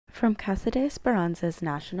From Casa de Esperanza's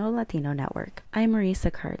National Latino Network, I'm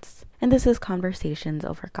Marisa Kurtz, and this is Conversations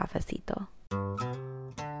over Cafecito.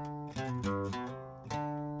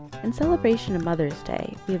 In celebration of Mother's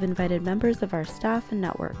Day, we have invited members of our staff and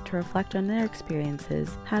network to reflect on their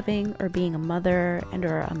experiences having or being a mother and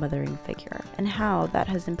or a mothering figure, and how that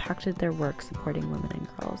has impacted their work supporting women and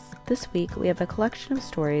girls. This week, we have a collection of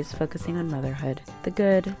stories focusing on motherhood, the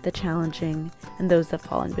good, the challenging, and those that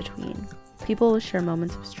fall in between. People will share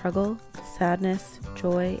moments of struggle, sadness,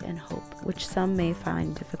 joy, and hope, which some may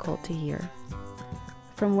find difficult to hear.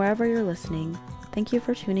 From wherever you're listening, thank you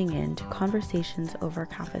for tuning in to Conversations over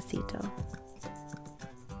Cafecito.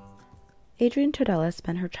 Adrienne Todela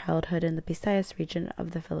spent her childhood in the Visayas region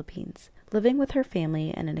of the Philippines, living with her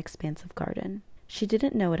family in an expansive garden. She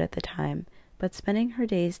didn't know it at the time, but spending her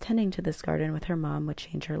days tending to this garden with her mom would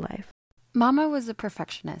change her life. Mama was a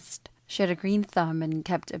perfectionist. She had a green thumb and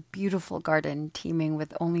kept a beautiful garden teeming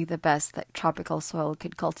with only the best that tropical soil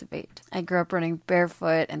could cultivate. I grew up running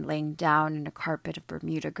barefoot and laying down in a carpet of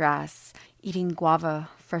Bermuda grass, eating guava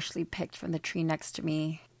freshly picked from the tree next to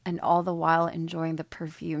me, and all the while enjoying the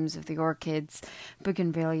perfumes of the orchids,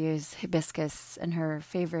 bougainvilleas, hibiscus, and her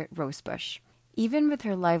favorite rosebush. Even with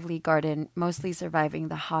her lively garden mostly surviving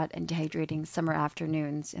the hot and dehydrating summer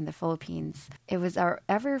afternoons in the Philippines, it was our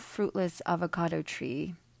ever-fruitless avocado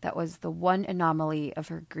tree that was the one anomaly of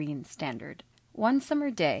her green standard. One summer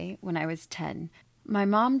day, when I was 10, my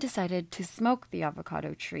mom decided to smoke the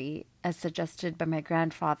avocado tree, as suggested by my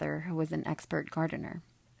grandfather, who was an expert gardener.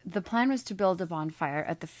 The plan was to build a bonfire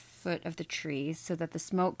at the foot of the tree so that the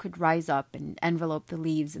smoke could rise up and envelope the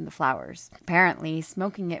leaves and the flowers. Apparently,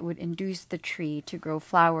 smoking it would induce the tree to grow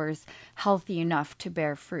flowers healthy enough to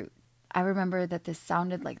bear fruit. I remember that this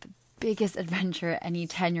sounded like the biggest adventure any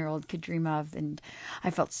 10-year-old could dream of, and I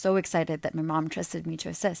felt so excited that my mom trusted me to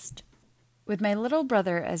assist. With my little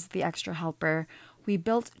brother as the extra helper, we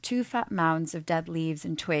built 2 fat mounds of dead leaves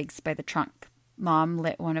and twigs by the trunk. Mom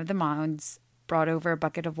lit one of the mounds, brought over a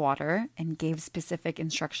bucket of water, and gave specific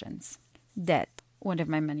instructions. Det, one of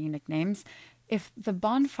my many nicknames, if the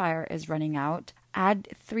bonfire is running out, add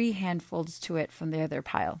 3 handfuls to it from the other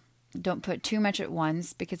pile. Don't put too much at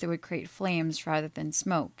once because it would create flames rather than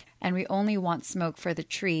smoke, and we only want smoke for the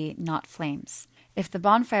tree, not flames. If the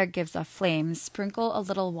bonfire gives off flames, sprinkle a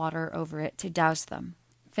little water over it to douse them.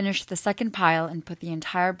 Finish the second pile and put the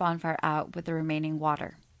entire bonfire out with the remaining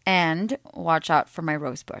water. And watch out for my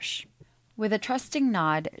rosebush. With a trusting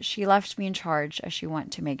nod, she left me in charge as she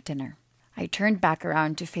went to make dinner. I turned back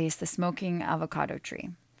around to face the smoking avocado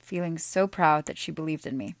tree, feeling so proud that she believed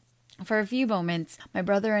in me. For a few moments, my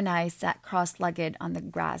brother and I sat cross-legged on the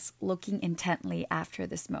grass, looking intently after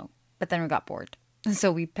the smoke. But then we got bored.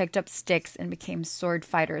 So we picked up sticks and became sword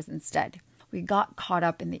fighters instead. We got caught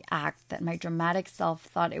up in the act that my dramatic self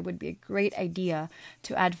thought it would be a great idea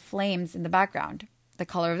to add flames in the background. The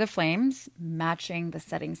color of the flames matching the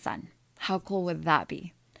setting sun. How cool would that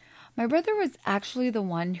be? My brother was actually the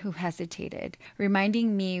one who hesitated,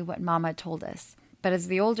 reminding me what Mama told us. But as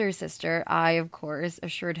the older sister, I, of course,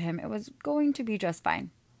 assured him it was going to be just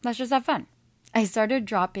fine. Let's just have fun. I started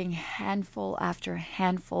dropping handful after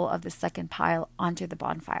handful of the second pile onto the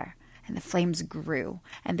bonfire, and the flames grew,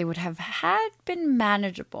 and they would have had been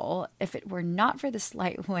manageable if it were not for the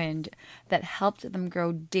slight wind that helped them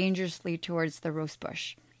grow dangerously towards the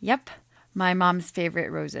rosebush. Yep, my mom's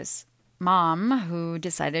favorite roses. Mom, who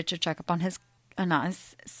decided to check up on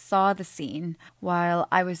us, saw the scene, while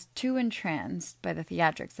I was too entranced by the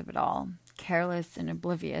theatrics of it all, careless and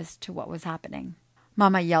oblivious to what was happening.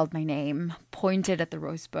 Mama yelled my name, pointed at the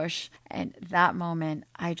rosebush, and that moment,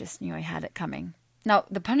 I just knew I had it coming. Now,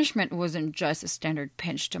 the punishment wasn't just a standard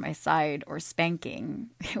pinch to my side or spanking.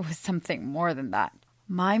 It was something more than that.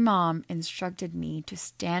 My mom instructed me to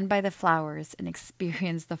stand by the flowers and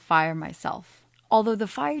experience the fire myself. Although the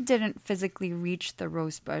fire didn't physically reach the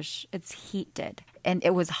rosebush, its heat did. And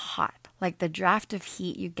it was hot, like the draft of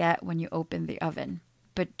heat you get when you open the oven.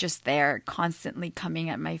 But just there, constantly coming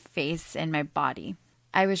at my face and my body.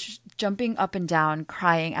 I was jumping up and down,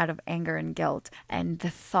 crying out of anger and guilt, and the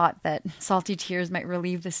thought that salty tears might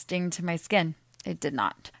relieve the sting to my skin. It did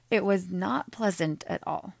not. It was not pleasant at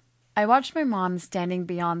all. I watched my mom standing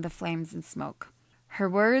beyond the flames and smoke. Her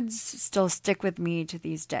words still stick with me to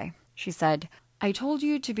this day. She said, "I told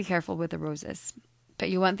you to be careful with the roses, but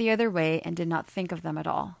you went the other way and did not think of them at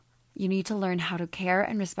all. You need to learn how to care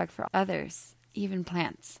and respect for others, even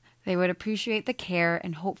plants. They would appreciate the care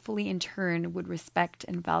and hopefully in turn would respect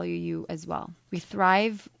and value you as well. We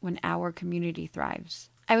thrive when our community thrives.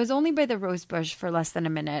 I was only by the rose bush for less than a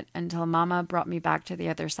minute until Mama brought me back to the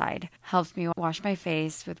other side, helped me wash my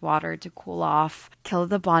face with water to cool off,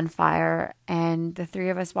 killed the bonfire, and the three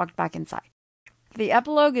of us walked back inside. The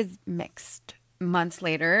epilogue is mixed. Months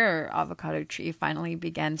later, our avocado tree finally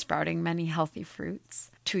began sprouting many healthy fruits.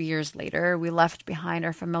 2 years later, we left behind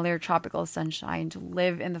our familiar tropical sunshine to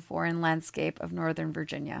live in the foreign landscape of Northern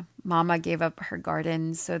Virginia. Mama gave up her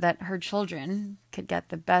garden so that her children could get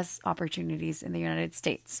the best opportunities in the United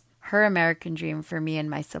States. Her American dream for me and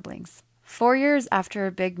my siblings. 4 years after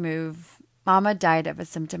a big move, Mama died of a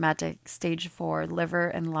symptomatic stage 4 liver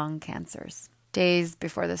and lung cancers, days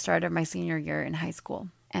before the start of my senior year in high school.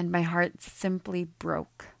 And my heart simply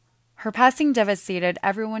broke. Her passing devastated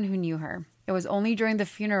everyone who knew her. It was only during the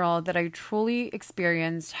funeral that I truly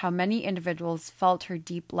experienced how many individuals felt her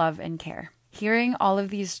deep love and care. Hearing all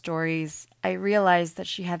of these stories, I realized that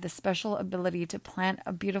she had the special ability to plant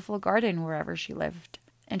a beautiful garden wherever she lived.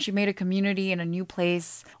 And she made a community in a new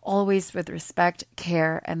place, always with respect,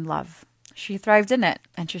 care, and love. She thrived in it,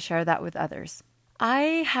 and she shared that with others.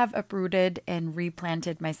 I have uprooted and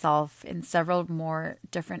replanted myself in several more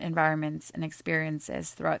different environments and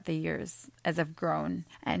experiences throughout the years as I've grown,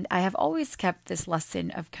 and I have always kept this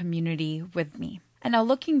lesson of community with me. And now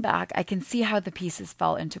looking back, I can see how the pieces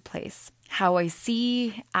fell into place. How I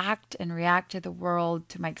see, act, and react to the world,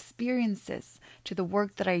 to my experiences, to the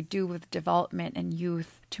work that I do with development and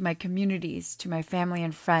youth, to my communities, to my family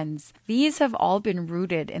and friends. These have all been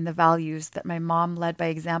rooted in the values that my mom led by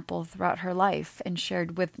example throughout her life and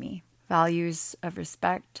shared with me. Values of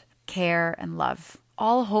respect, care, and love.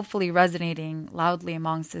 All hopefully resonating loudly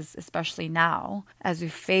amongst us, especially now, as we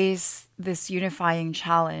face this unifying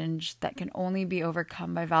challenge that can only be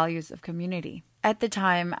overcome by values of community. At the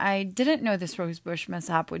time, I didn't know this rosebush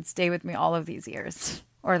mishap would stay with me all of these years,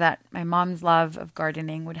 or that my mom's love of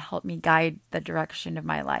gardening would help me guide the direction of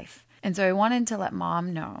my life. And so I wanted to let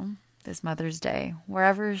Mom know, this Mother's Day,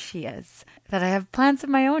 wherever she is, that I have plants of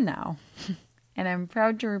my own now. And I'm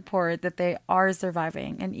proud to report that they are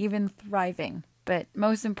surviving and even thriving. But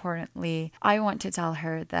most importantly, I want to tell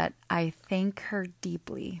her that I thank her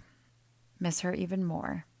deeply, miss her even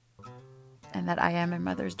more, and that I am a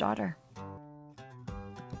mother's daughter.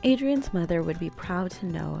 Adrienne's mother would be proud to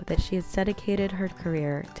know that she has dedicated her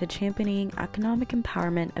career to championing economic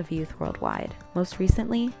empowerment of youth worldwide. Most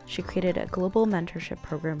recently, she created a global mentorship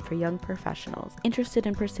program for young professionals interested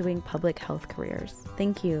in pursuing public health careers.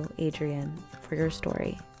 Thank you, Adrienne, for your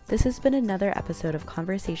story. This has been another episode of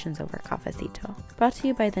Conversations over Cafecito, brought to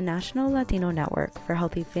you by the National Latino Network for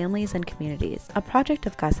Healthy Families and Communities, a project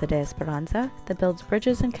of Casa de Esperanza that builds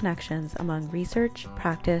bridges and connections among research,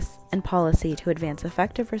 practice, and policy to advance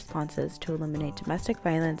effective responses to eliminate domestic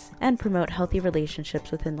violence and promote healthy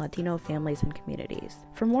relationships within Latino families and communities.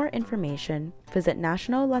 For more information, visit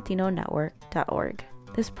nationallatinonetwork.org.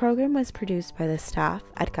 This program was produced by the staff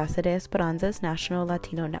at Casa de Esperanza's National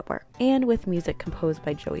Latino Network and with music composed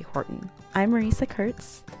by Joey Horton. I'm Marisa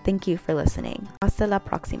Kurtz. Thank you for listening. Hasta la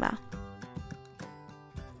próxima.